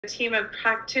team of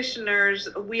practitioners,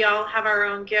 we all have our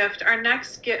own gift. Our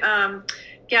next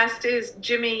guest is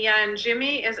Jimmy Yen.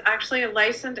 Jimmy is actually a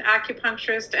licensed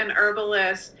acupuncturist and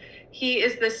herbalist. He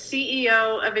is the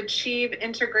CEO of Achieve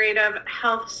Integrative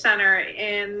Health Center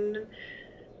in,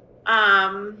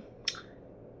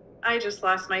 I just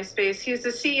lost my space. He's the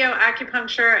CEO of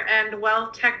Acupuncture and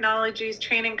Wealth Technologies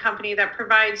training company that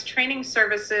provides training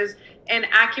services in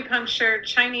acupuncture,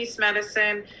 Chinese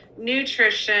medicine,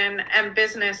 nutrition, and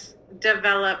business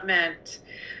development.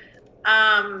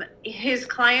 His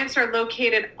clients are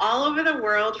located all over the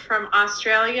world, from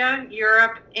Australia,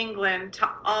 Europe, England, to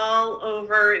all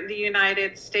over the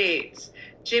United States.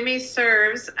 Jimmy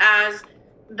serves as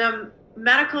the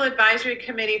Medical Advisory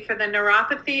Committee for the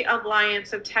Neuropathy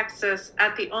Alliance of Texas,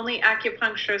 at the only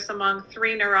acupuncturist among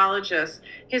 3 neurologists.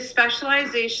 His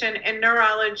specialization in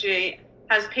neurology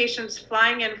has patients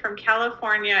flying in from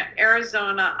California,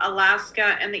 Arizona,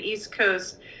 Alaska, and the East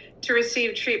Coast to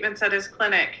receive treatments at his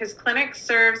clinic. His clinic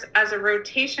serves as a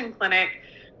rotation clinic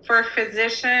for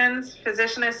physicians,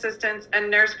 physician assistants,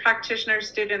 and nurse practitioner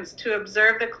students to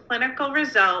observe the clinical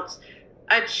results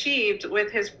achieved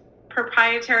with his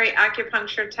proprietary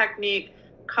acupuncture technique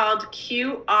called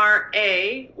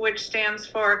QRA, which stands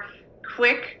for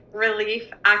Quick Relief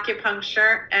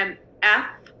Acupuncture, and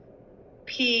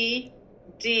FPD,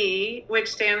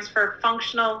 which stands for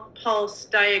Functional Pulse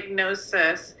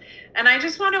Diagnosis. And I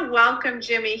just want to welcome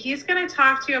Jimmy. He's going to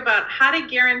talk to you about how to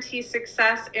guarantee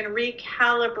success in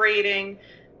recalibrating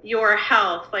your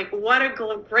health. Like, what a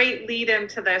great lead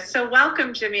into this. So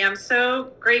welcome, Jimmy. I'm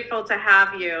so grateful to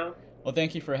have you. Well,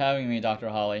 thank you for having me, Dr.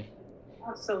 Holly.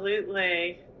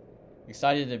 Absolutely.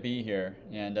 Excited to be here,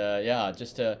 and yeah,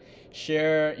 just to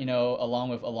share,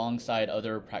 alongside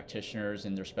other practitioners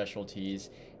and their specialties,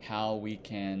 how we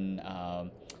can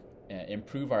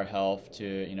improve our health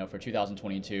for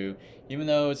 2022. Even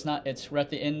though we're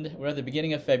at the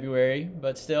beginning of February,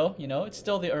 but still, it's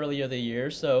still the early of the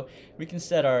year, so we can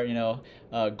set our,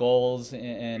 goals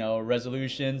and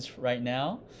resolutions right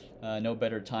now. No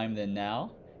better time than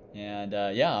now. And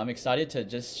yeah, I'm excited to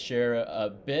just share a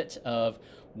bit of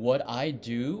what I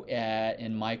do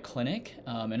in my clinic,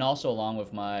 and also along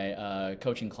with my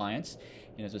coaching clients.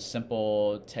 It's a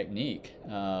simple technique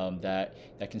that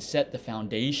can set the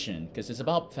foundation, because it's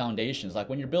about foundations. Like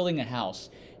when you're building a house,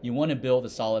 you want to build a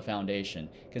solid foundation,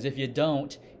 because if you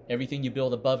don't, everything you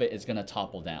build above it is going to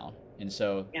topple down. And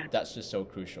so that's just so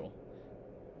crucial.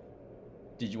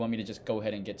 Did you want me to just go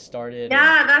ahead and get started? Go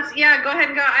ahead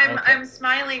and go. Okay. I'm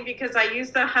smiling because I use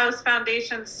the house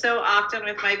foundation so often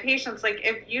with my patients. Like,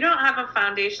 if you don't have a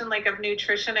foundation, like, of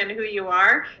nutrition and who you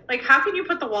are, like, how can you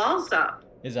put the walls up?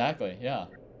 Exactly. Yeah.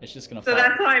 It's just gonna So fall.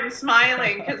 that's why I'm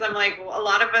smiling, because I'm like, a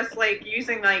lot of us like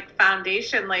using like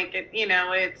foundation, like,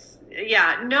 it's,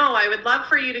 no, I would love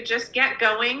for you to just get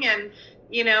going and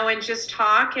and just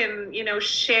talk and,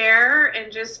 share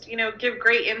and just, give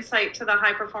great insight to the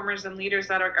high performers and leaders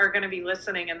that are going to be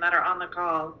listening and that are on the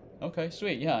call. Okay,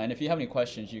 sweet. Yeah, and if you have any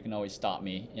questions, you can always stop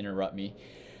me, interrupt me.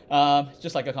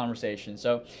 Just like a conversation.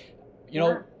 So,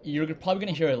 you're probably going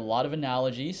to hear a lot of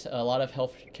analogies. A lot of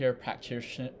healthcare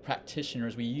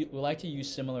practitioners, we like to use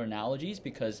similar analogies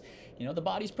because, the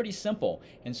body's pretty simple.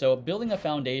 And so building a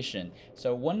foundation.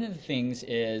 So one of the things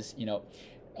is,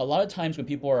 a lot of times when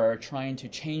people are trying to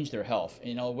change their health,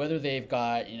 whether they've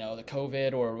got, the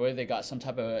COVID, or whether they got some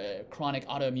type of chronic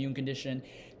autoimmune condition,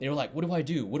 they're like, what do I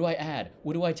do? What do I add?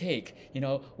 What do I take?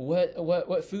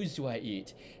 What foods do I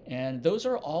eat? And those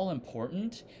are all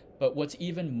important, but what's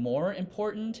even more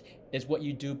important is what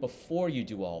you do before you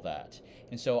do all that.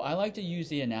 And so I like to use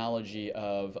the analogy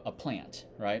of a plant,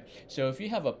 right? So if you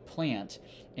have a plant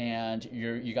and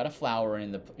you got a flower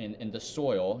in the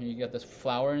soil, you got this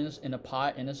flower in a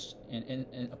pot in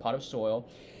a pot of soil.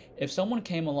 If someone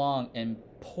came along and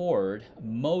poured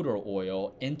motor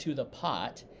oil into the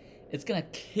pot, it's gonna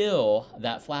kill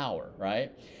that flower,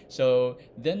 right? So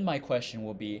then my question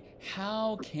will be,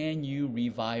 how can you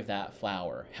revive that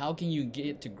flower? How can you get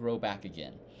it to grow back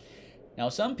again? Now,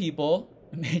 some people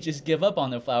may just give up on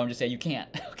the flower and just say, you can't,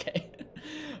 okay?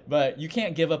 But you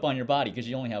can't give up on your body because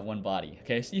you only have one body,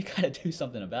 okay? So you gotta do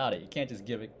something about it. You can't just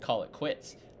call it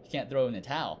quits. You can't throw in the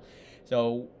towel.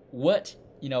 So what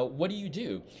do you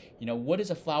do? What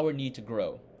does a flower need to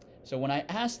grow? So when I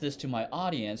ask this to my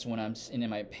audience, when I'm in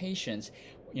my patients,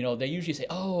 they usually say,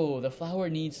 oh, the flower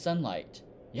needs sunlight.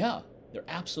 Yeah, they're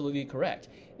absolutely correct.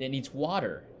 It needs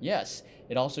water. Yes.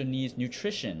 It also needs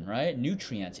nutrition, right?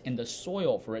 Nutrients in the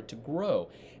soil for it to grow.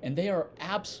 And they are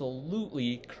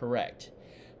absolutely correct.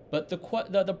 But the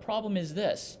problem is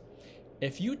this.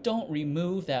 If you don't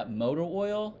remove that motor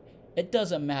oil, it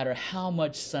doesn't matter how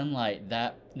much sunlight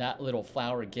that little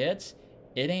flower gets,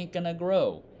 it ain't gonna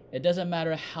grow. It doesn't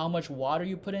matter how much water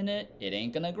you put in it, it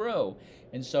ain't gonna grow.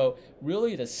 And so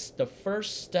really the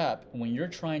first step when you're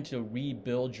trying to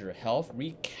rebuild your health,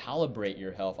 recalibrate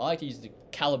your health. I like to use the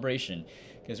calibration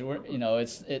because we're,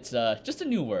 it's just a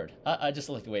new word. I just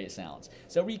like the way it sounds.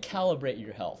 So recalibrate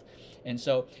your health. And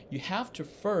so you have to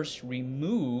first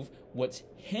remove what's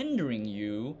hindering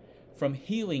you from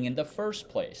healing in the first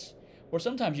place. Or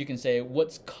sometimes you can say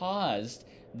what's caused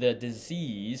the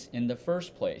disease in the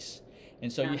first place.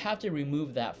 And so you have to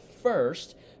remove that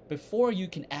first before you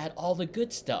can add all the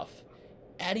good stuff.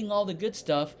 Adding all the good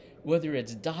stuff, whether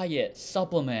it's diet,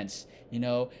 supplements,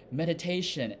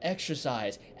 meditation,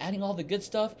 exercise, adding all the good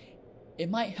stuff, it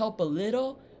might help a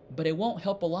little, but it won't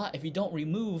help a lot if you don't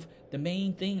remove the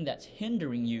main thing that's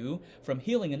hindering you from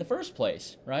healing in the first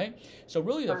place, right? So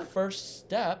really the first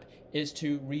step is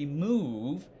to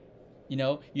remove,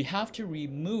 you have to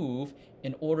remove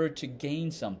in order to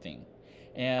gain something.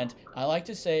 And I like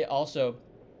to say also,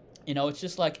 it's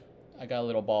just like I got a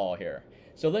little ball here.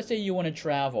 So let's say you want to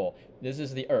travel. This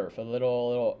is the Earth, a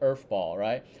little Earth ball,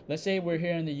 right? Let's say we're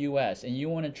here in the U.S. and you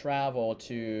want to travel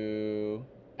to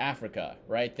Africa,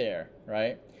 right there,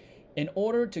 right? In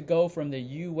order to go from the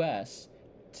U.S.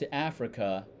 to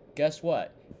Africa, guess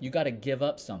what? You got to give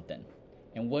up something.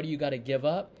 And what do you got to give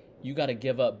up? You got to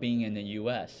give up being in the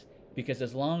U.S. Because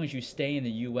as long as you stay in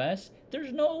the U.S.,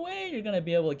 there's no way you're going to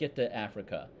be able to get to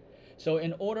Africa. So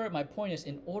my point is,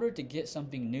 in order to get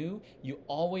something new, you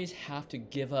always have to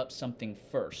give up something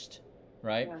first,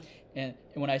 right? Yeah. And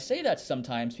when I say that,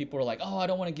 sometimes people are like, "Oh, I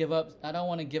don't want to give up. I don't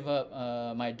want to give up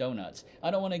my donuts.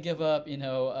 I don't want to give up,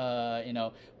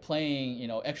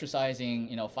 playing,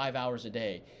 exercising, 5 hours a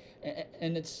day."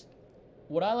 And it's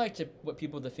what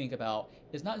people to think about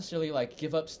is not necessarily like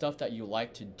give up stuff that you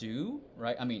like to do,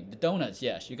 right? I mean, the donuts,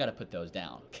 yes, you got to put those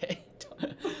down, okay?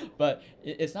 But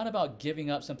it's not about giving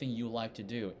up something you like to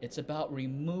do. It's about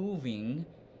removing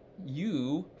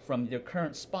you from your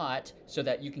current spot so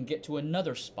that you can get to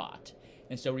another spot.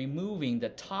 And so removing the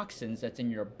toxins that's in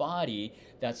your body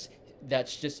that's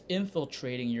just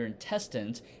infiltrating your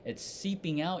intestines, it's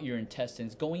seeping out your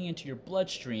intestines, going into your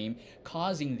bloodstream,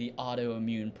 causing the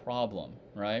autoimmune problem,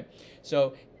 right?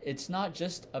 So it's not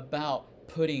just about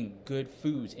putting good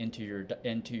foods into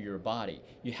your body.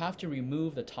 You have to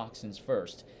remove the toxins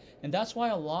first. And that's why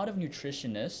a lot of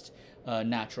nutritionists,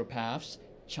 naturopaths,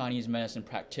 Chinese medicine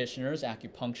practitioners,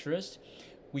 acupuncturists,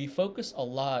 we focus a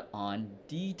lot on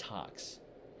detox.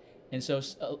 And so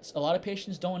a lot of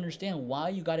patients don't understand why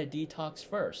you got to detox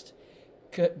first.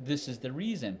 This is the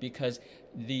reason, because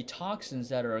the toxins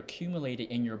that are accumulated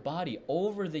in your body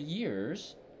over the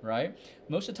years, right?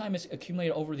 Most of the time it's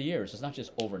accumulated over the years. It's not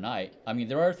just overnight. I mean,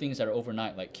 there are things that are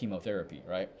overnight, like chemotherapy,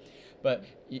 right? But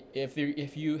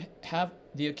if you have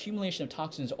the accumulation of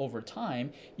toxins over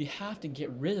time, you have to get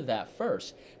rid of that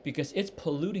first, because it's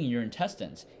polluting your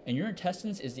intestines. And your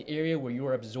intestines is the area where you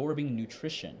are absorbing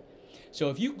nutrition.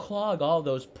 So if you clog all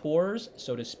those pores,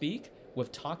 so to speak,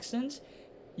 with toxins,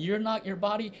 your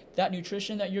body, that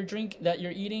nutrition that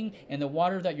you're eating, and the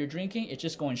water that you're drinking, it's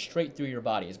just going straight through your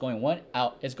body. It's going one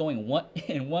out. It's going one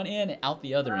in and out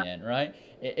the other end, right?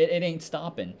 It ain't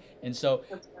stopping. And so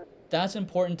that's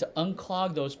important to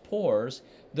unclog those pores.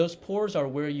 Those pores are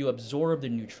where you absorb the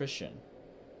nutrition,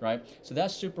 right? So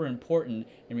that's super important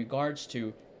in regards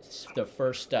to the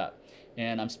first step.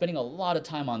 And I'm spending a lot of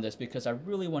time on this because I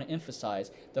really want to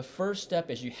emphasize the first step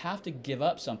is you have to give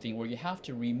up something, where you have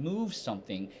to remove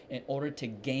something in order to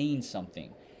gain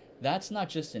something. That's not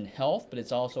just in health, but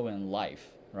it's also in life,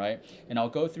 right? And I'll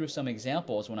go through some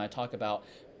examples when I talk about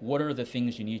what are the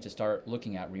things you need to start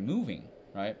looking at removing,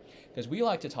 right? Because we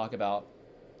like to talk about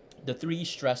the 3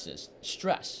 stresses.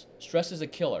 Stress is a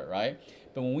killer, right?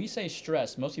 But when we say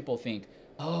stress, most people think,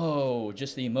 oh,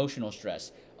 just the emotional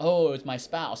stress. Oh, it's my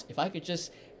spouse.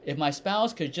 If my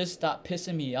spouse could just stop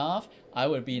pissing me off, I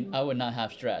would not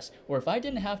have stress. Or if I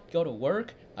didn't have to go to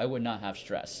work, I would not have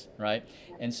stress, right?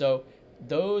 And so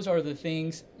those are the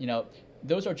things,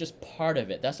 those are just part of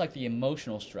it. That's like the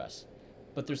emotional stress.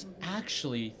 But there's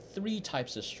actually 3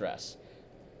 types of stress: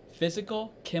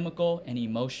 physical, chemical, and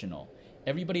emotional.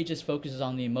 Everybody just focuses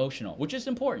on the emotional, which is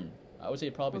important. I would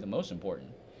say probably the most important.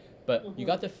 But you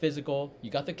got the physical,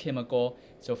 you got the chemical.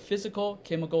 So physical,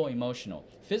 chemical, emotional.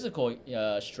 Physical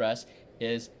stress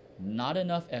is not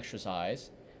enough exercise.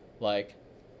 Like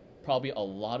probably a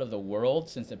lot of the world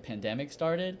since the pandemic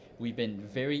started, we've been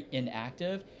very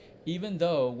inactive, even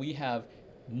though we have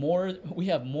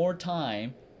more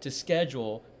time to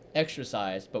schedule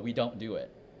exercise, but we don't do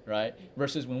it, right?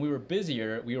 Versus when we were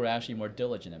busier, we were actually more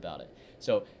diligent about it.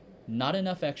 So not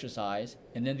enough exercise,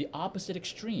 and then the opposite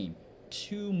extreme,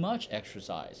 too much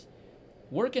exercise.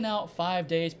 Working out 5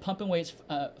 days, pumping weights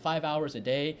 5 hours a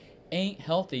day ain't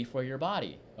healthy for your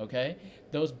body, okay?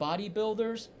 Those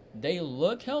bodybuilders, they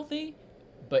look healthy,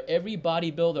 but every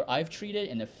bodybuilder I've treated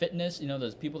in the fitness,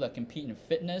 those people that compete in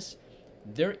fitness,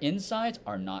 their insides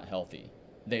are not healthy.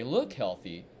 They look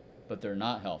healthy, but they're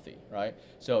not healthy, right?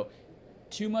 So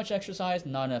too much exercise,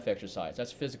 not enough exercise.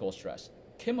 That's physical stress.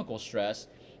 Chemical stress,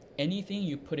 anything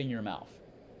you put in your mouth,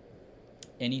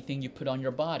 anything you put on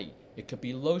your body. It could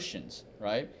be lotions,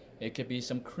 right? It could be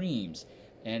some creams,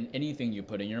 and anything you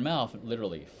put in your mouth,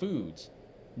 literally, foods,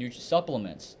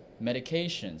 supplements,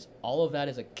 medications, all of that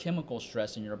is a chemical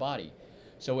stress in your body.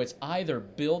 So it's either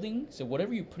building, so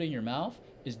whatever you put in your mouth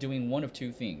is doing one of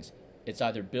two things. It's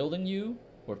either building you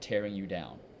or tearing you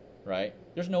down, right?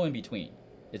 There's no in between.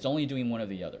 It's only doing one or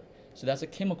the other. So that's a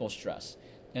chemical stress.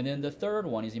 And then the third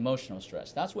one is emotional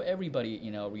stress. That's what everybody,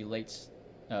 relates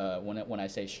when I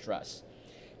say stress.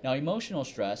 Now, emotional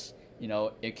stress,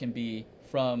 it can be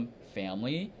from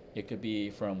family, it could be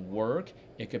from work,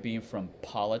 it could be from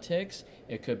politics,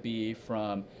 it could be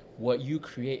from what you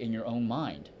create in your own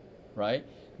mind, right?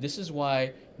 This is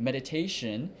why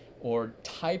meditation or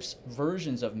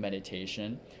versions of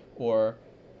meditation, or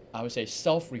I would say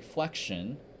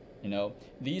self-reflection,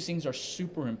 these things are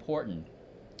super important,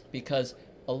 because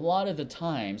a lot of the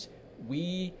times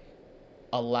we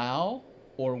allow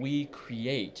or we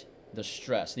create the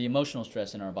stress, the emotional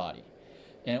stress in our body.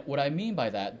 And what I mean by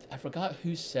that, I forgot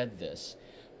who said this,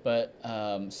 but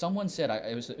someone said,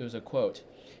 it was a quote,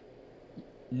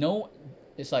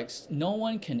 it's like no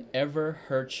one can ever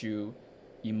hurt you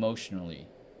emotionally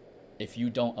if you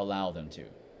don't allow them to,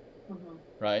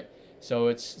 right?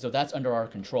 So that's under our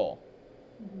control.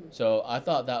 So I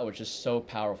thought that was just so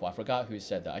powerful. I forgot who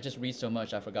said that. I just read so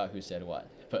much, I forgot who said what.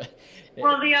 But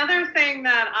well, the other thing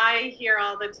that I hear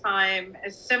all the time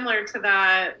is similar to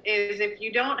that is if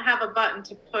you don't have a button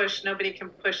to push, nobody can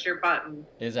push your button.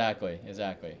 Exactly.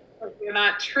 If you're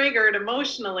not triggered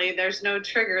emotionally, there's no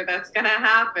trigger that's going to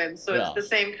happen. So it's the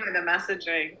same kind of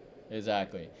messaging.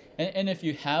 Exactly. And if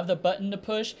you have the button to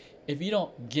push, if you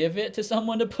don't give it to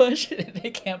someone to push, they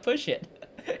can't push it.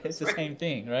 It's the same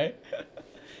thing, right?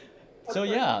 So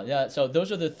yeah. So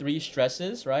those are the three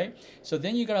stresses, right? So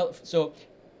then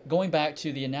going back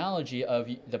to the analogy of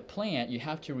the plant, you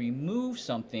have to remove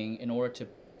something in order to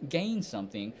gain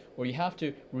something, or you have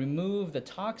to remove the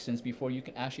toxins before you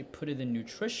can actually put it in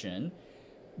nutrition.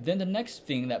 Then the next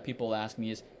thing that people ask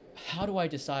me is, how do I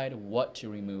decide what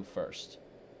to remove first,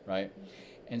 right?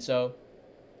 And so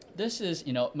this is,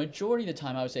 majority of the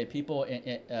time I would say people,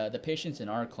 the patients in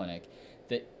our clinic,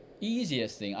 the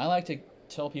easiest thing, I like to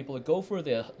tell people to go for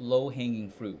the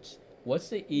low-hanging fruits. What's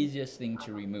the easiest thing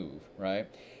to remove, right?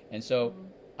 And so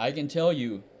I can tell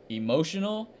you,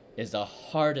 emotional is the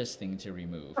hardest thing to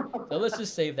remove. So let's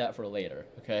just save that for later,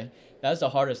 okay? That's the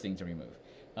hardest thing to remove,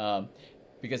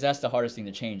 because that's the hardest thing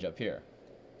to change up here.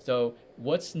 So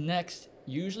what's next?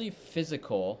 Usually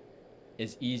physical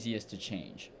is easiest to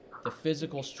change. The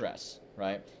physical stress,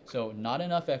 right? So not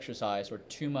enough exercise or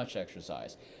too much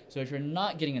exercise. So if you're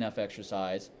not getting enough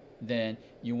exercise, then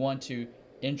you want to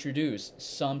introduce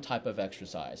some type of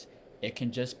exercise. It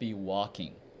can just be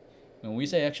walking. When we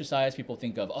say exercise, people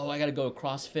think of, I got to go to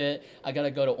CrossFit, I got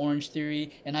to go to Orange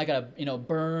Theory, and I got to,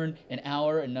 burn an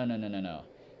hour. No.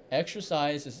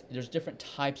 Exercise there's different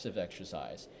types of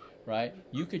exercise, right?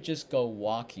 You could just go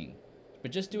walking,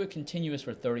 but just do it continuous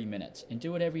for 30 minutes and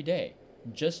do it every day.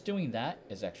 Just doing that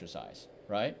is exercise,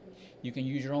 right? You can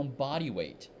use your own body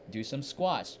weight, do some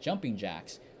squats, jumping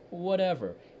jacks,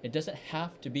 whatever. It doesn't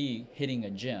have to be hitting a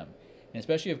gym. And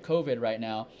especially with COVID right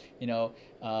now, I know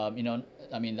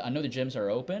the gyms are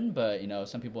open, but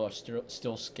some people are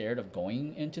still scared of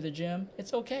going into the gym.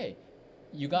 It's okay.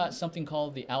 You got something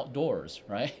called the outdoors,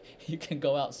 right? You can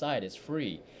go outside. It's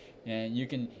free, and you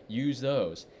can use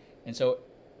those. And so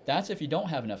that's if you don't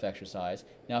have enough exercise.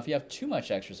 Now, if you have too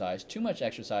much exercise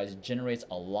generates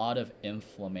a lot of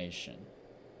inflammation.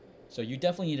 So you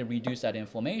definitely need to reduce that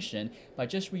inflammation by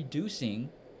just reducing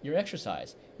your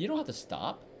exercise. You don't have to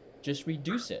stop, just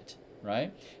reduce it,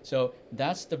 right? So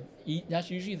that's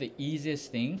usually the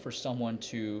easiest thing for someone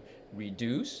to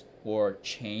reduce or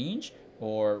change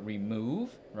or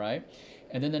remove, right?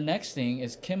 And then the next thing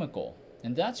is chemical.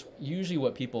 And that's usually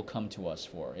what people come to us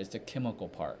for, is the chemical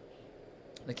part.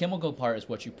 The chemical part is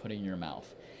what you put in your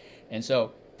mouth. And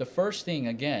so the first thing,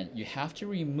 again, you have to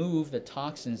remove the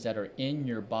toxins that are in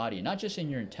your body, not just in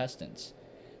your intestines.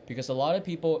 Because a lot of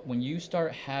people, when you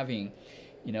start having,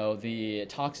 the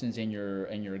toxins in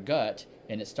your gut,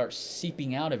 and it starts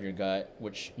seeping out of your gut,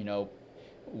 which,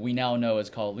 we now know is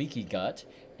called leaky gut,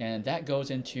 and that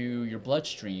goes into your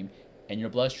bloodstream, and your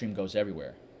bloodstream goes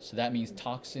everywhere. So that means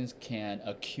toxins can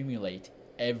accumulate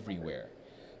everywhere.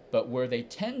 But where they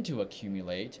tend to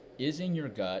accumulate is in your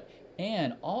gut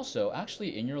and also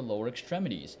actually in your lower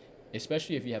extremities,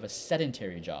 especially if you have a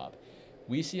sedentary job.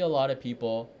 We see a lot of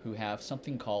people who have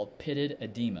something called pitted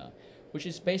edema, which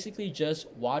is basically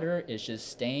just water is just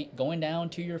staying going down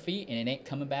to your feet and it ain't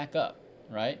coming back up,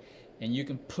 right? And you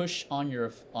can push on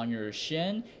your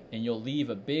shin and you'll leave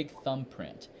a big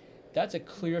thumbprint. That's a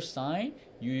clear sign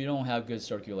you don't have good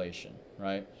circulation,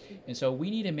 right? And so we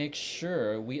need to make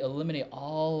sure we eliminate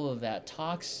all of that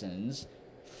toxins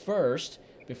first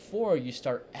before you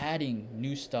start adding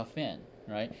new stuff in,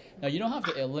 right? Now you don't have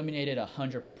to eliminate it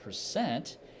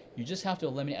 100%. You just have to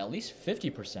eliminate at least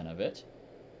 50% of it.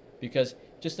 Because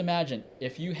just imagine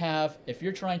if you're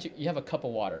trying to, you have a cup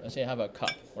of water. Let's say I have a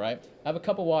cup, right? I have a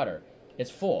cup of water.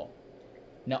 It's full.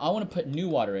 Now I want to put new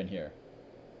water in here.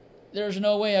 There's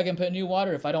no way I can put new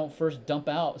water if I don't first dump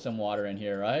out some water in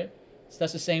here, right? So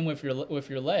that's the same with your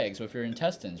legs, with your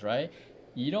intestines, right?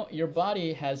 Your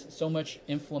body has so much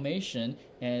inflammation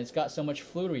and it's got so much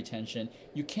fluid retention.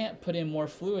 You can't put in more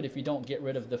fluid if you don't get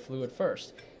rid of the fluid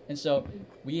first. And so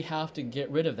we have to get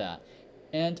rid of that.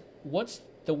 And what's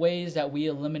the ways that we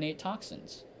eliminate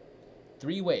toxins?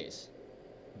 3 ways: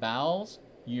 bowels,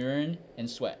 urine, and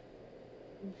sweat.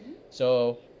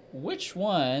 So which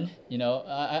one,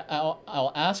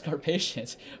 I'll ask our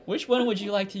patients, which one would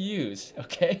you like to use?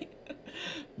 Okay.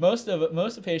 Most of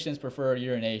the patients prefer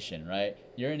urination, right?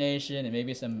 Urination and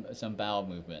maybe some bowel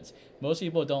movements. Most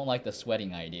people don't like the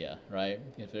sweating idea, right?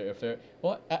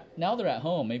 Now they're at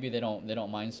home, maybe they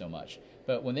don't mind so much.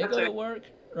 But when they go to work,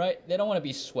 right, they don't want to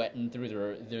be sweating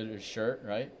through their shirt,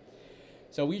 right?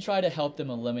 So we try to help them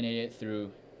eliminate it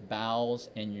through bowels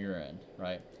and urine,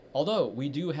 right? Although we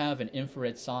do have an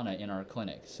infrared sauna in our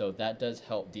clinic, so that does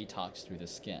help detox through the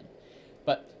skin.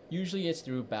 But usually it's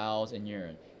through bowels and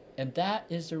urine. And that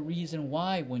is the reason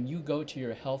why when you go to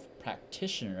your health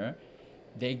practitioner,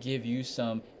 they give you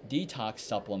some detox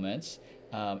supplements,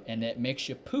 and it makes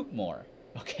you poop more,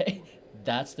 okay?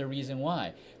 That's the reason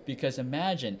why. Because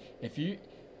imagine if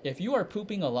you are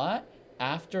pooping a lot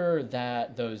after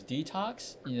those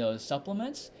detox,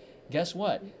 supplements, guess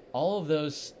what? All of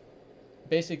those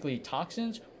basically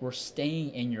toxins were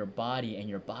staying in your body and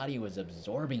your body was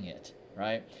absorbing it,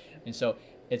 right? And so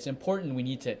it's important, we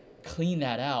need to clean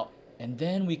that out, and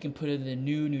then we can put in the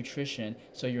new nutrition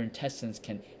so your intestines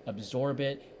can absorb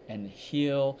it and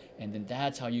heal, and then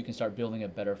that's how you can start building a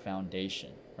better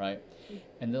foundation, right?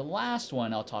 And the last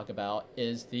one I'll talk about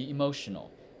is the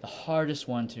emotional, the hardest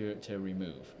one to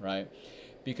remove, right?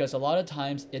 Because a lot of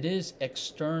times it is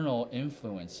external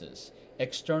influences,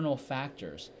 external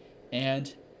factors,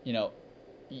 and you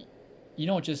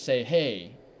don't just say,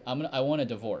 hey, I want a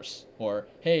divorce, or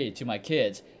hey, to my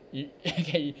kids,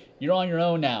 okay, you're on your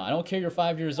own now. I don't care you're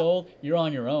 5 years old, you're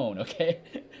on your own, okay?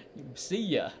 See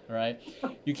ya, right?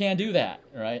 You can't do that,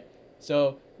 right?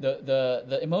 So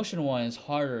the emotional one is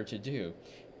harder to do.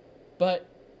 But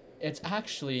it's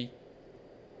actually,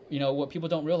 what people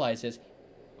don't realize is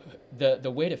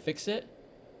the way to fix it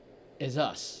is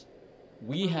us.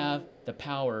 We have the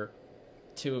power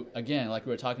to, again, like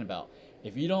we were talking about,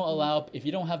 if you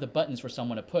don't have the buttons for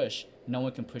someone to push, no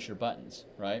one can push your buttons,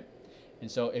 right? And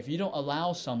so if you don't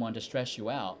allow someone to stress you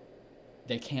out,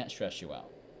 they can't stress you out.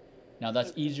 Now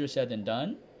that's easier said than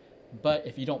done, but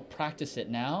if you don't practice it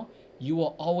now, you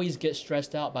will always get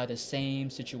stressed out by the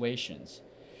same situations.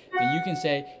 And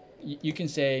you can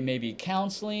say maybe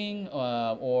counseling,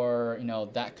 or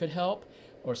that could help,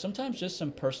 or sometimes just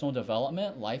some personal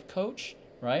development, life coach,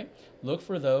 right? Look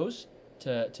for those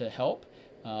to help.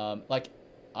 Like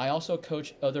I also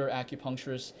coach other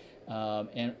acupuncturists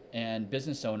and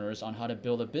business owners on how to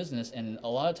build a business, and a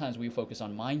lot of times we focus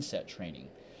on mindset training.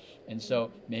 And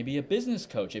so maybe a business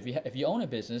coach, if you own a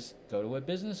business, go to a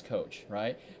business coach,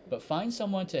 right? But find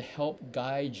someone to help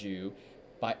guide you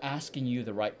by asking you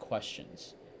the right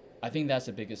questions. I think that's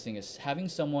the biggest thing, is having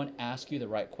someone ask you the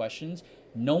right questions.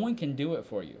 No one can do it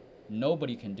for you.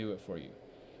 Nobody can do it for you.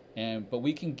 But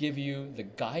we can give you the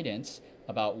guidance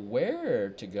about where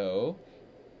to go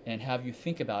and have you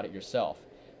think about it yourself.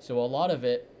 So a lot of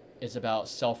it is about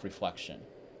self-reflection.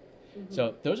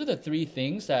 So those are the 3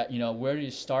 things that, where do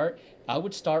you start? I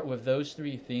would start with those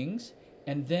 3 things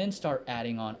and then start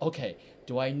adding on, okay,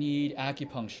 do I need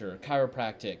acupuncture,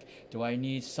 chiropractic? Do I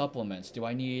need supplements? Do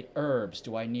I need herbs?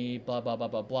 Do I need blah, blah, blah,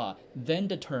 blah, blah? Then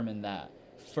determine that.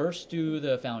 First do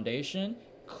the foundation,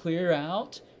 clear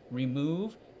out,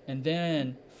 remove, and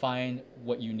then find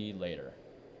what you need later.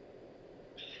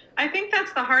 I think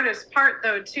that's the hardest part,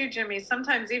 though, too, Jimmy.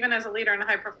 Sometimes, even as a leader and a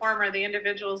high performer, the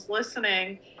individuals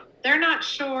listening, they're not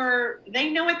sure. They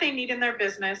know what they need in their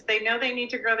business. They know they need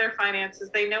to grow their finances.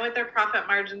 They know what their profit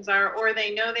margins are, or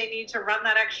they know they need to run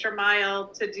that extra mile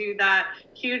to do that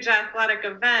huge athletic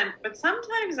event. But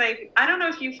sometimes I don't know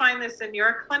if you find this in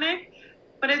your clinic,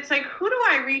 but it's like, who do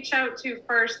I reach out to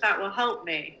first that will help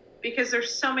me? Because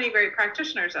there's so many great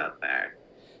practitioners out there.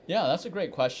 Yeah, that's a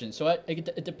great question. So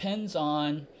it depends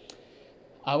on,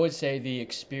 I would say, the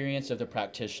experience of the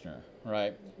practitioner,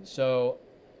 right? So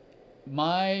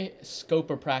my scope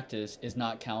of practice is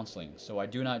not counseling, so I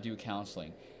do not do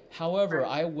counseling. However,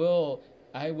 Right.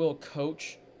 I will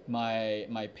coach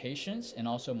my patients and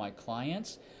also my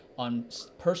clients on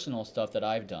personal stuff that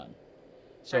I've done.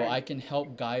 So Right. I can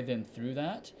help guide them through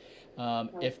that. Right.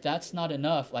 If that's not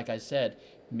enough, like I said,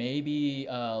 maybe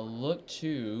look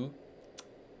to.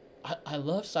 I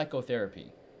love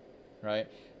psychotherapy, right?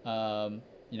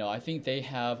 I think they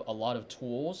have a lot of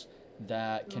tools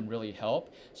that can really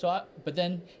help. But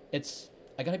then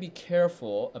I gotta be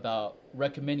careful about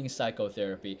recommending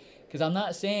psychotherapy because I'm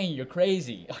not saying you're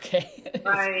crazy, okay?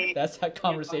 Right. That's that Yeah.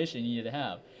 conversation you need to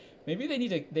have. Maybe they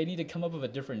need to come up with a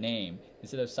different name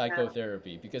instead of Yeah.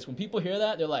 psychotherapy because when people hear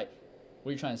that, they're like,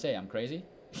 "What are you trying to say? I'm crazy?"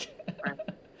 Right.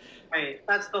 Right.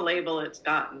 That's the label it's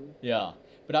gotten. Yeah,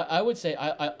 but I would say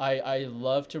I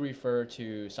love to refer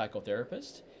to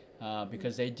psychotherapists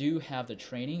because they do have the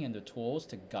training and the tools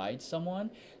to guide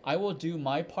someone. I will do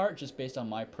my part just based on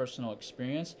my personal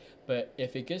experience, but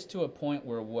if it gets to a point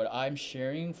where what I'm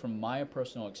sharing from my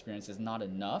personal experience is not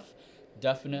enough,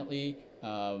 definitely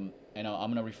I'm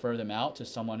going to refer them out to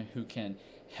someone who can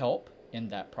help in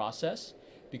that process.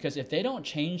 Because if they don't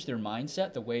change their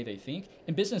mindset, the way they think,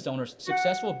 and business owners,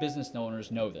 successful business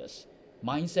owners know this.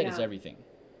 Mindset is Yeah. everything,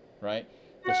 right?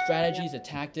 The Yeah. strategies, the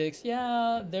tactics,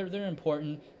 yeah, they're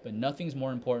important, but nothing's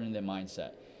more important than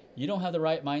mindset. You don't have the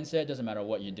right mindset, doesn't matter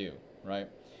what you do, right?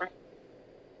 Right.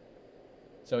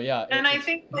 So yeah, And I it's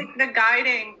think like the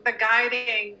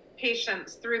guiding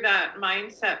patients through that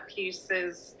mindset piece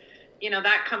is,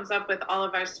 that comes up with all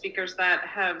of our speakers that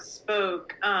have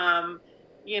spoke.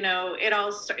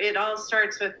 It all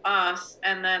starts with us,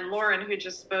 and then Lauren, who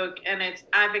just spoke, and it's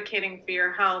advocating for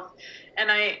your health.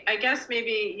 And I guess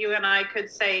maybe you and I could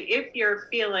say, if you're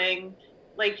feeling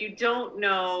like you don't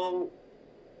know,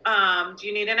 do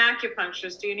you need an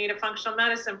acupuncturist? Do you need a functional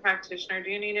medicine practitioner? Do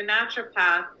you need a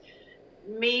naturopath?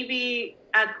 Maybe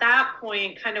at that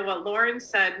point, kind of what Lauren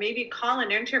said, maybe call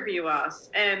and interview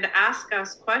us and ask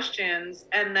us questions,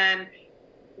 and then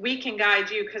we can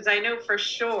guide you. Because I know for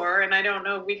sure, and I don't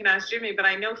know if we can ask Jimmy, but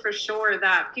I know for sure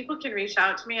that people can reach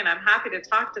out to me, and I'm happy to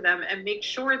talk to them and make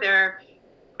sure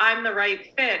I'm the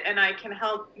right fit, and I can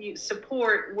help you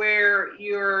support where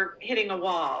you're hitting a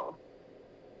wall.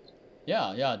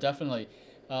 yeah, definitely.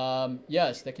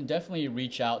 Yes, they can definitely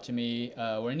reach out to me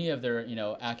or any of their,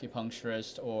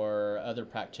 acupuncturists or other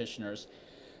practitioners.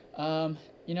 Um,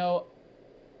 you know,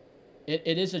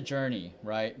 it is a journey,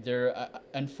 right?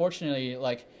 Unfortunately,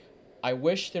 like, I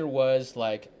wish there was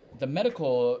like the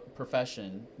medical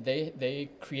profession. They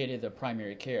created the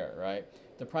primary care, right?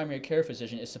 The primary care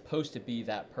physician is supposed to be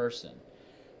that person,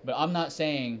 but I'm not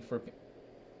saying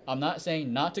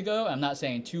not to go. I'm not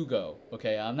saying to go.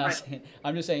 Okay, I'm not Right. saying.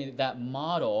 I'm just saying that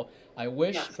model. I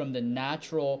wish Yes. from the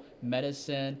natural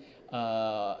medicine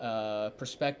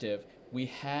perspective, we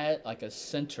had like a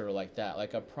center like that,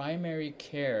 like a primary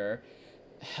care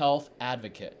health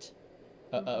advocate.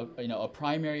 Mm-hmm. A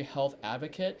primary health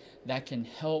advocate that can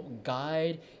help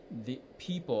guide the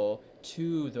people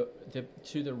to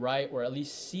the right, or at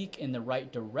least seek in the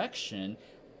right direction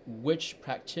which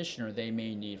practitioner they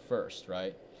may need first,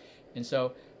 right? And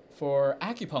so for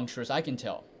acupuncturists, I can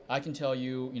tell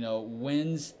you,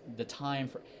 when's the time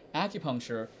for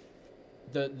acupuncture.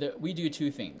 We do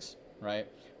two things, right?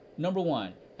 Number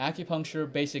one, acupuncture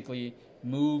basically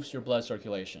moves your blood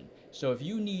circulation. So if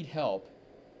you need help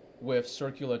with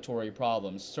circulatory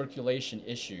problems, circulation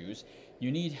issues,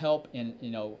 you need help in,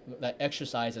 that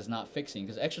exercise is not fixing,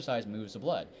 because exercise moves the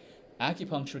blood.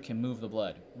 Acupuncture can move the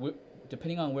blood.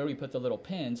 Depending on where we put the little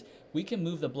pins, we can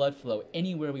move the blood flow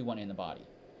anywhere we want in the body.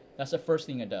 That's the first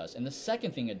thing it does. And the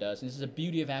second thing it does, and this is the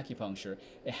beauty of acupuncture,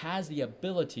 it has the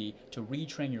ability to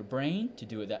retrain your brain to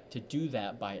do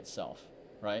that by itself,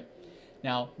 right?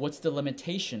 Now, what's the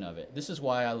limitation of it? This is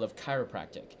why I love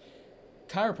chiropractic.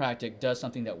 Chiropractic does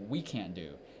something that we can't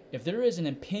do. If there is an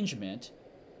impingement,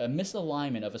 a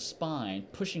misalignment of a spine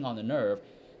pushing on the nerve,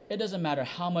 it doesn't matter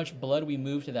how much blood we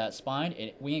move to that spine,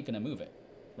 we ain't going to move it,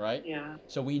 right? Yeah.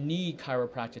 So we need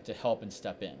chiropractic to help and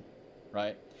step in.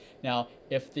 right? Now,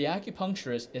 if the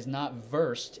acupuncturist is not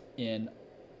versed in,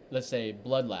 let's say,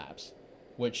 blood labs,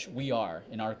 which we are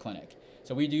in our clinic,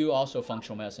 so we do also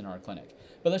functional medicine in our clinic,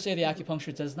 but let's say the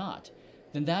acupuncturist does not,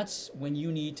 then that's when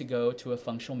you need to go to a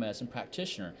functional medicine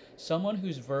practitioner, someone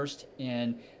who's versed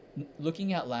in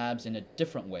looking at labs in a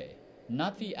different way,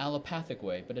 not the allopathic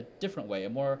way, but a different way, a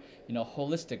more,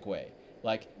 holistic way.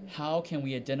 Like, how can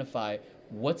we identify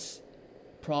what's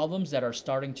problems that are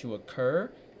starting to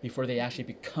occur before they actually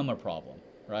become a problem,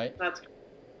 right? That's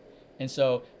And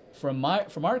so from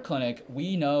our clinic,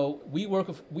 we work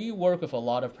with a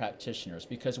lot of practitioners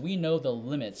because we know the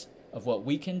limits of what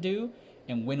we can do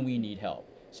and when we need help.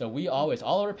 So we always,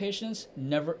 all our patients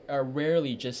are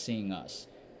rarely just seeing us.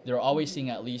 They're always seeing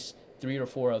at least 3 or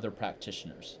 4 other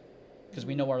practitioners because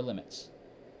we know our limits.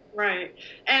 right.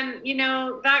 And,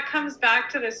 that comes back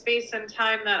to the space and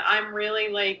time that I'm really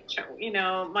like,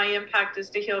 my impact is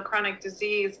to heal chronic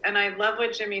disease. And I love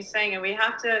what Jimmy's saying, and we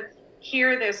have to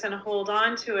hear this and hold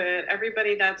on to it.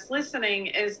 Everybody that's listening,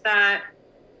 is that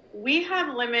we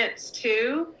have limits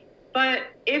too. But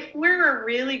if we're a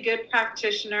really good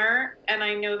practitioner, and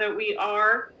I know that we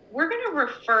are, we're going to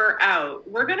refer out.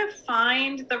 We're going to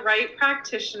find the right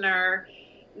practitioner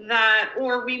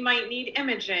or we might need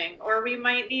imaging, or we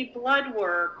might need blood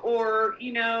work, or,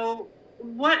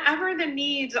 whatever the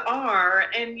needs are.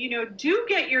 And, do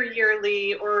get your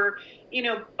yearly or,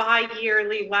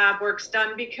 bi-yearly lab works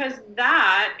done, because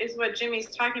that is what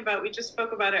Jimmy's talking about. We just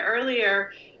spoke about it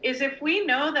earlier, is if we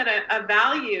know that a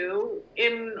value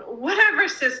in whatever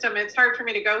system, it's hard for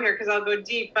me to go here because I'll go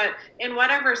deep, but in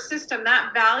whatever system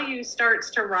that value starts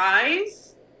to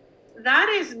rise, that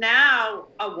is now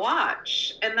a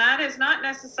watch. And that is not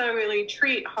necessarily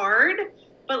treat hard,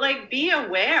 but like be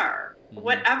aware,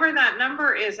 whatever that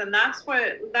number is. And that's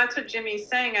what Jimmy's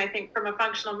saying. I think from a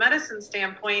functional medicine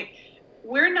standpoint,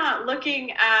 we're not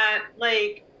looking at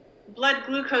like blood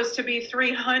glucose to be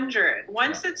 300.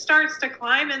 Once it starts to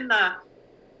climb in the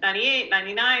 98,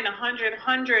 99, 100,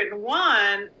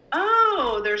 101,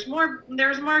 oh, there's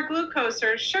more glucose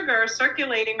or sugar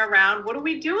circulating around. What do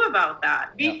we do about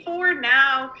that? Before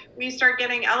now, we start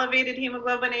getting elevated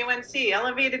hemoglobin A1C,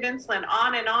 elevated insulin,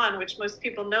 on and on, which most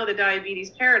people know the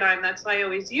diabetes paradigm. That's why I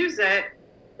always use it.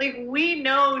 Like, we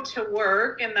know to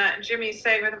work, and that Jimmy's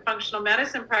saying with a functional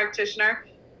medicine practitioner,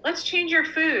 let's change your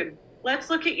food.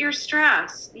 Let's look at your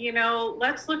stress.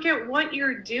 Let's look at what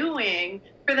you're doing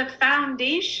for the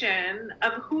foundation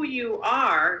of who you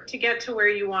are to get to where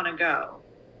you want to go.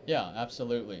 Yeah,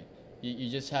 absolutely. You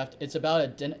just have to, it's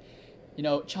about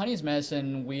Chinese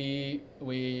medicine, we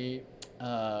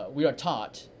are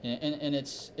taught, and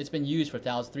it's been used for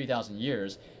 3,000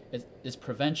 years, is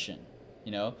prevention,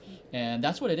 and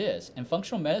that's what it is. And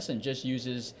functional medicine just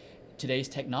uses today's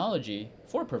technology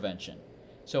for prevention.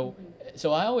 So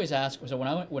I always ask,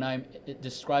 when I'm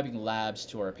describing labs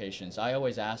to our patients, I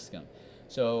always ask them,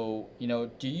 so,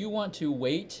 do you want to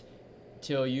wait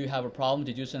till you have a problem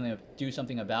to do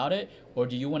something about it, or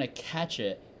do you want to catch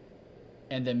it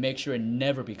and then make sure it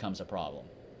never becomes a problem?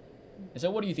 And so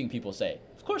what do you think people say?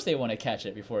 Of course they want to catch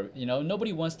it before,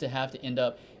 nobody wants to have to end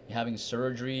up having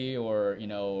surgery or,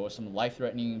 some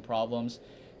life-threatening problems.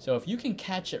 So if you can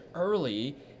catch it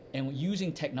early, and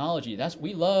using technology,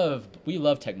 we love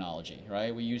technology,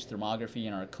 right? We use thermography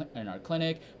in our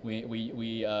clinic.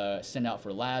 We send out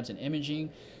for labs and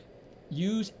imaging.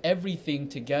 Use everything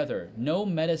together. No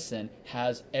medicine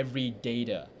has every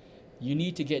data. You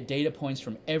need to get data points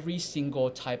from every single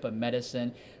type of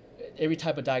medicine, every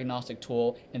type of diagnostic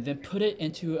tool, and then put it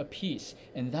into a piece.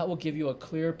 And that will give you a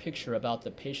clear picture about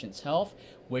the patient's health,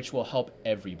 which will help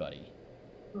everybody.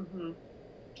 Mm-hmm.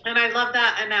 And I love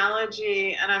that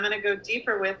analogy, and I'm going to go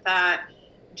deeper with that.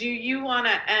 Do you want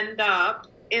to end up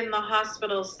in the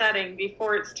hospital setting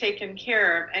before it's taken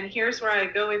care of? And here's where I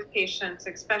go with patients,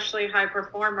 especially high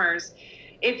performers.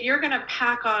 If you're going to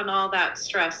pack on all that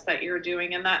stress that you're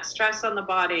doing and that stress on the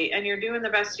body, and you're doing the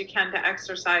best you can to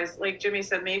exercise, like Jimmy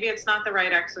said, maybe it's not the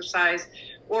right exercise,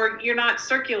 or you're not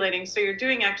circulating, so you're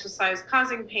doing exercise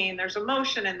causing pain, there's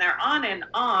emotion in there, on and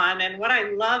on. And what I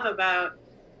love about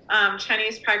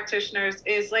Chinese practitioners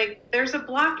is like, there's a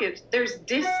blockage, there's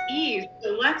dis-ease.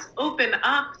 So let's open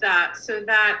up that so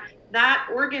that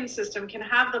organ system can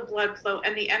have the blood flow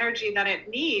and the energy that it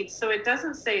needs, so it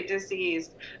doesn't stay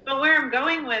diseased. But where I'm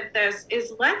going with this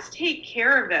is, let's take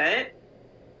care of it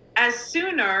as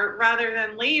sooner rather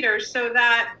than later, so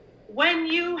that when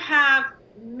you have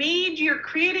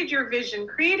created your vision,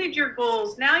 created your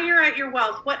goals, now you're at your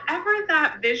wealth, whatever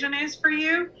that vision is for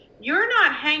you, you're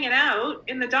not hanging out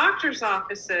in the doctor's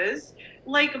offices.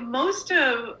 Like most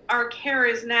of our care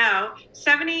is now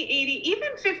 70, 80,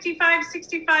 even 55,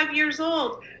 65 years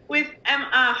old with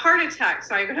heart attacks.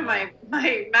 So I go to my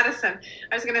medicine.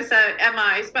 I was going to say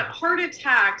MIs, but heart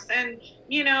attacks and,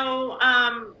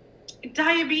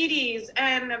 diabetes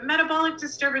and metabolic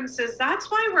disturbances. That's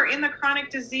why we're in the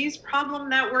chronic disease problem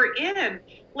that we're in.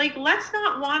 Like, let's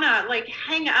not want to like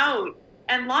hang out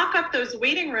and lock up those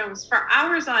waiting rooms for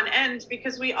hours on end,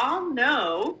 because we all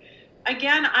know,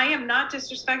 again, I am not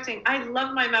disrespecting. I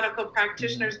love my medical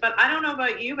practitioners, but I don't know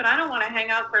about you, but I don't want to hang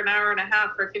out for an hour and a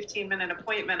half for a 15-minute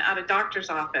appointment at a doctor's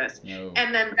office. No.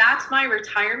 And then that's my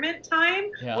retirement time,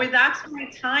 Yeah. where that's my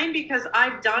time because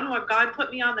I've done what God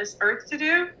put me on this earth to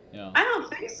do. Yeah. I don't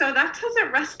think so. That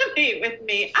doesn't resonate with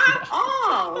me at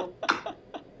all.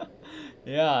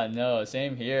 Yeah, no,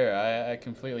 same here. I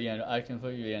completely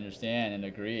understand and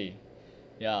agree.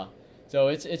 Yeah. So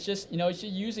it's just, it's just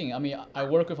using, I mean, I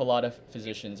work with a lot of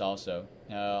physicians also.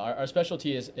 Our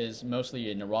specialty is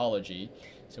mostly in neurology.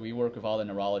 So we work with all the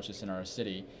neurologists in our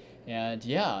city. And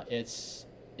yeah, it's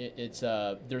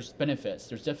there's benefits.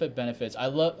 There's definite benefits.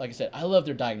 Like I said, I love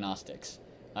their diagnostics.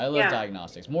 I love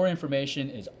diagnostics. More information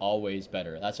is always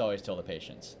better. That's always tell the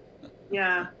patients.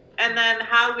 Yeah. And then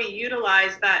how we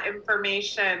utilize that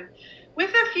information. With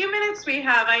a few minutes we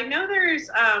have, I know there's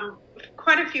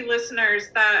quite a few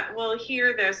listeners that will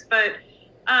hear this, but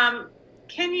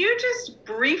can you just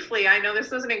briefly, I know this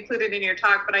wasn't included in your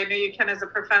talk, but I know you can as a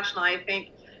professional, I think,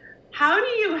 how do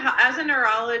you, as a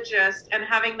neurologist and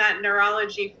having that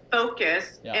neurology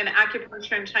focus in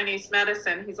acupuncture and Chinese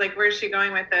medicine, he's like, where's she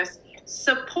going with this?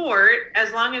 Support,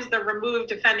 as long as the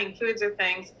removed offending foods or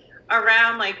things,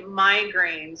 around like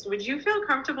migraines. Would you feel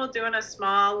comfortable doing a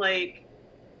small like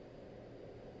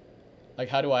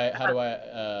how do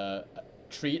I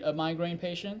treat a migraine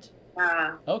patient?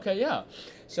 Okay, yeah.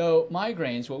 So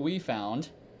migraines, what we found,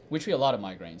 we treat a lot of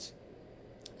migraines.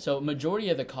 So majority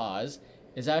of the cause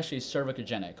is actually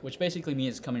cervicogenic, which basically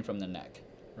means it's coming from the neck,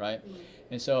 right?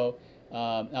 And so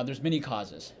now there's many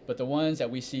causes, but the ones that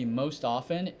we see most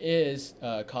often is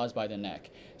caused by the neck.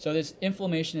 So there's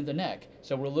inflammation in the neck.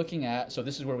 So we're looking at, so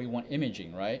this is where we want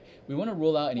imaging, right? We want to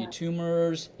rule out any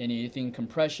tumors, anything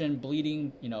compression,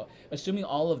 bleeding, assuming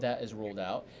all of that is ruled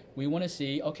out. We want to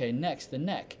see, okay, next, the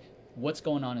neck. What's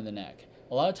going on in the neck?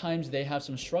 A lot of times they have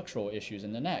some structural issues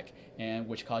in the neck, and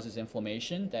which causes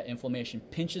inflammation. That inflammation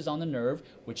pinches on the nerve,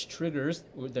 which triggers,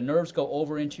 the nerves go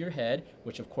over into your head,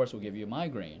 which of course will give you a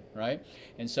migraine, right?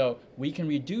 And so we can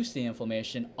reduce the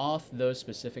inflammation off those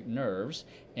specific nerves,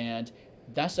 and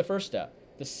that's the first step.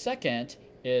 The second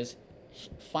is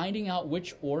finding out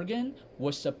which organ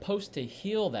was supposed to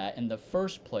heal that in the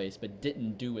first place but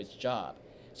didn't do its job.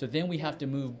 So then we have to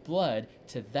move blood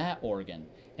to that organ.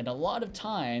 And a lot of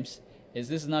times, this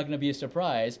is not going to be a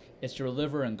surprise, it's your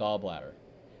liver and gallbladder.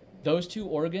 Those two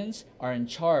organs are in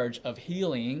charge of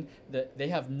healing. They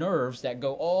have nerves that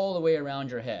go all the way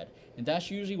around your head. And that's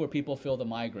usually where people feel the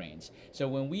migraines. So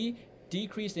when we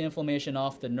decrease the inflammation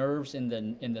off the nerves in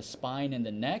the spine and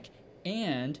the neck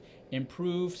and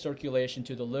improve circulation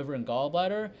to the liver and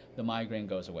gallbladder, the migraine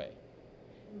goes away.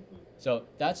 So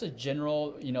that's a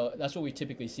general, that's what we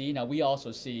typically see. Now we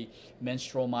also see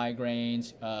menstrual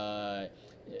migraines.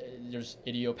 There's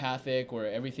idiopathic where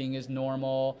everything is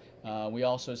normal. We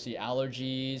also see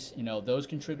allergies, those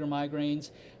can trigger migraines.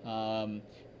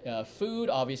 Food,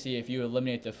 obviously, if you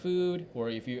eliminate the food or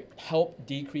if you help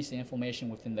decrease the inflammation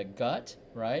within the gut,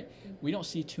 right? We don't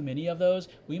see too many of those.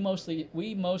 We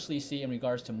mostly see in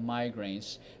regards to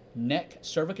migraines, neck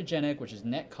cervicogenic, which is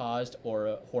neck caused,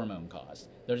 or hormone caused.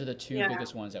 Those are the two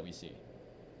biggest ones that we see.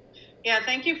 Yeah,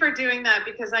 thank you for doing that,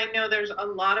 because I know there's a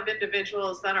lot of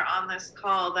individuals that are on this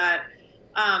call that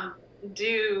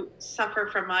do suffer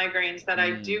from migraines that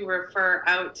I do refer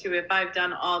out to if I've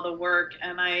done all the work,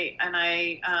 and I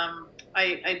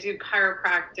do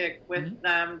chiropractic with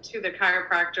them, to the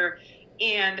chiropractor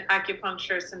and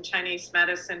acupuncturist and Chinese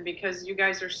medicine, because you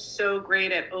guys are so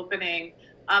great at opening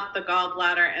up the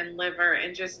gallbladder and liver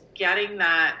and just getting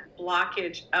that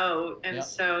blockage out. And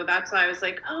so that's why I was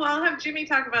like, oh, I'll have Jimmy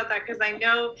talk about that, because I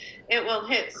know it will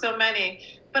hit so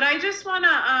many. But I just want to,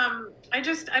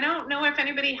 I don't know if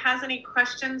anybody has any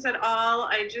questions at all.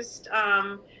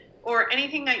 Or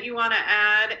anything that you want to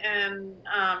add and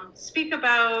speak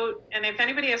about. And if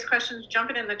anybody has questions, jump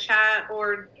it in the chat,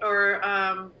 or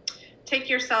take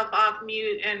yourself off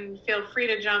mute and feel free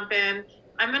to jump in.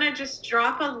 I'm going to just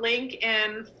drop a link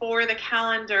in for the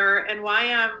calendar and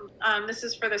why this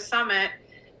is for the summit.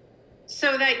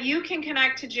 so that you can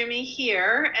connect to Jimmy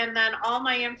here, and then all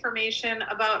my information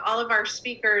about all of our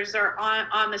speakers are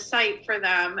on the site for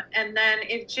them. And then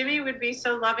if Jimmy would be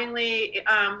so lovingly,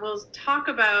 we'll talk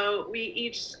about, we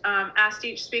each asked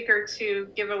each speaker to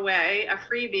give away a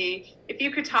freebie. If you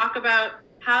could talk about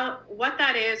what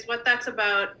that is, what that's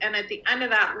about, and at the end of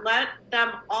that, let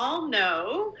them all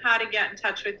know how to get in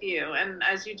touch with you. And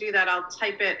as you do that, I'll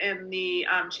type it in the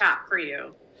chat for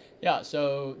you. Yeah,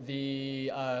 so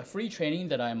the free training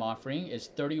that I'm offering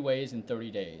is 30 ways in 30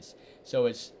 days. So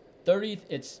it's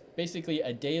basically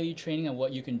a daily training on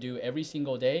what you can do every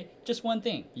single day. Just one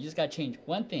thing. You just got to change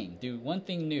one thing, do one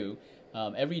thing new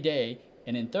every day.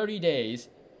 And in 30 days,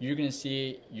 you're going to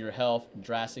see your health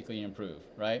drastically improve,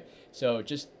 right? So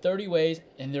just 30 ways,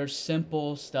 and they're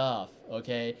simple stuff,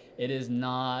 okay? It is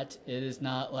not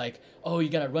like, oh, you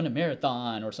got to run a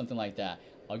marathon or something like that.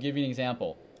 I'll give you an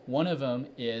example. One of them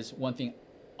is one thing.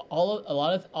 All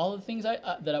of the things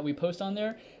that we post on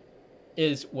there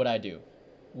is what I do.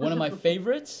 One of my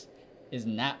favorites is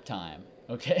nap time.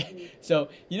 Okay, so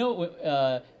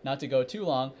not to go too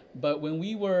long, but when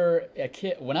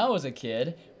I was a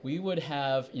kid, we would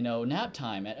have nap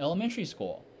time at elementary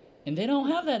school, and they don't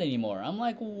have that anymore. I'm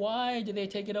like, why did they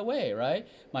take it away, right?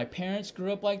 My parents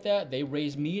grew up like that. They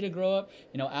raised me to grow up.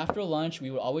 After lunch,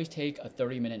 we would always take a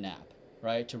 30-minute nap,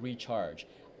 right, to recharge.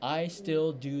 I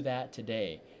still do that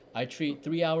today. I treat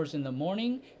 3 hours in the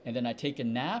morning, and then I take a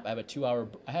nap. I have a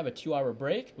 2-hour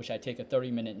break, which I take a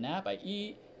 30-minute nap. I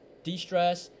eat,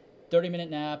 de-stress,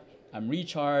 30-minute nap. I'm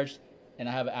recharged, and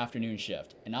I have an afternoon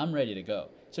shift, and I'm ready to go.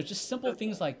 So just simple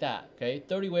things like that. Okay,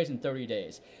 30 ways in 30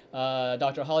 days.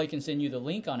 Dr. Holly can send you the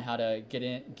link on how to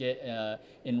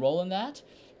enroll in that.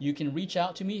 You can reach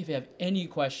out to me if you have any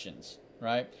questions.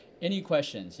 Right? Any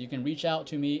questions? You can reach out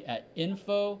to me at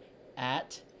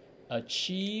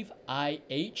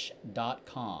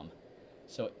info@achieveih.com.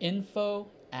 So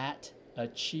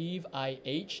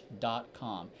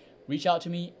info@achieveih.com. Reach out to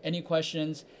me, any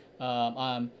questions.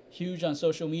 I'm huge on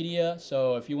social media,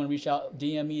 so if you want to reach out,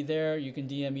 DM me there. You can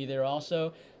DM me there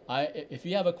also. If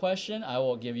you have a question, I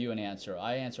will give you an answer.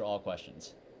 I answer all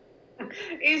questions.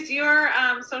 Is your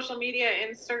social media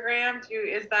Instagram?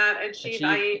 Is that Achieve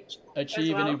IH?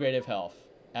 Achieve Integrative Health.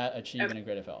 At Achieve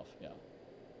Integrative Health. Yeah.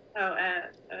 Oh,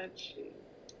 at Achieve.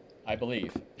 I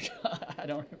believe. I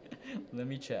don't. Let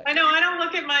me check. I know I don't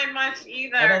look at mine much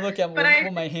either. I don't look at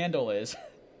what my handle is.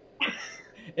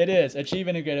 It is Achieve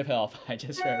Integrative Health. I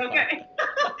just verified. Okay.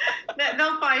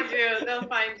 They'll find you. They'll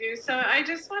find you. So I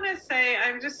just want to say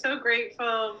I'm just so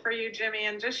grateful for you, Jimmy,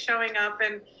 and just showing up.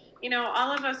 And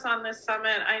all of us on this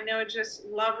summit, I know, just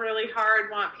love really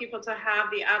hard, want people to have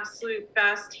the absolute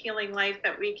best healing life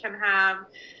that we can have,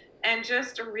 and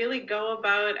just really go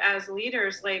about as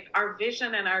leaders, like our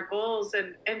vision and our goals,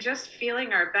 and just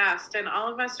feeling our best. And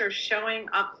all of us are showing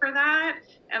up for that.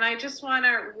 And I just want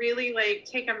to really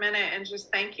take a minute and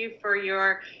just thank you for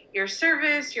your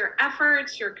service, your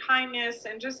efforts, your kindness,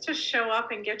 and just to show up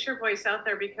and get your voice out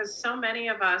there, because so many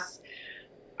of us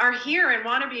are here and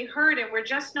want to be heard, and we're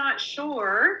just not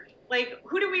sure.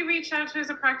 Who do we reach out to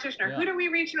as a practitioner? Yeah. Who do we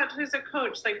reach out to as a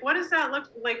coach? What does that look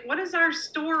like? What is our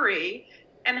story?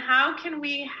 And how can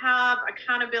we have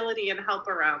accountability and help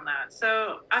around that?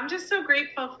 So I'm just so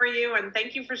grateful for you, and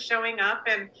thank you for showing up,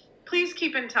 and please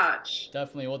keep in touch.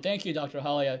 Definitely. Well, thank you, Dr.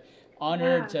 Holly. I'm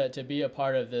honored to be a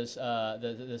part of this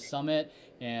the summit,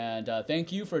 and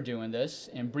thank you for doing this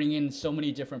and bringing so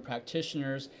many different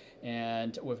practitioners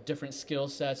and with different skill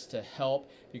sets to help,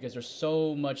 because there's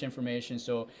so much information.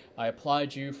 So I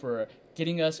applaud you for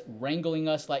wrangling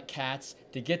us like cats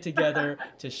to get together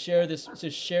to share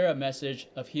a message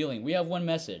of healing. We have one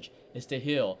message: is to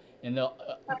heal. And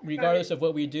regardless of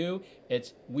what we do,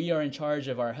 we are in charge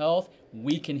of our health.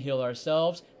 We can heal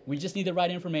ourselves. We just need the right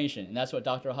information, and that's what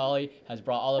Dr. Holly has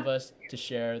brought all of us to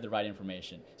share the right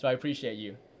information. So I appreciate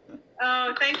you.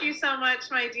 Oh, thank you so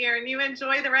much, my dear. And you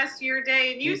enjoy the rest of your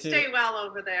day, and you stay well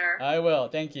over there. I will.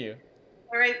 Thank you.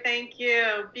 All right. Thank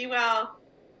you. Be well.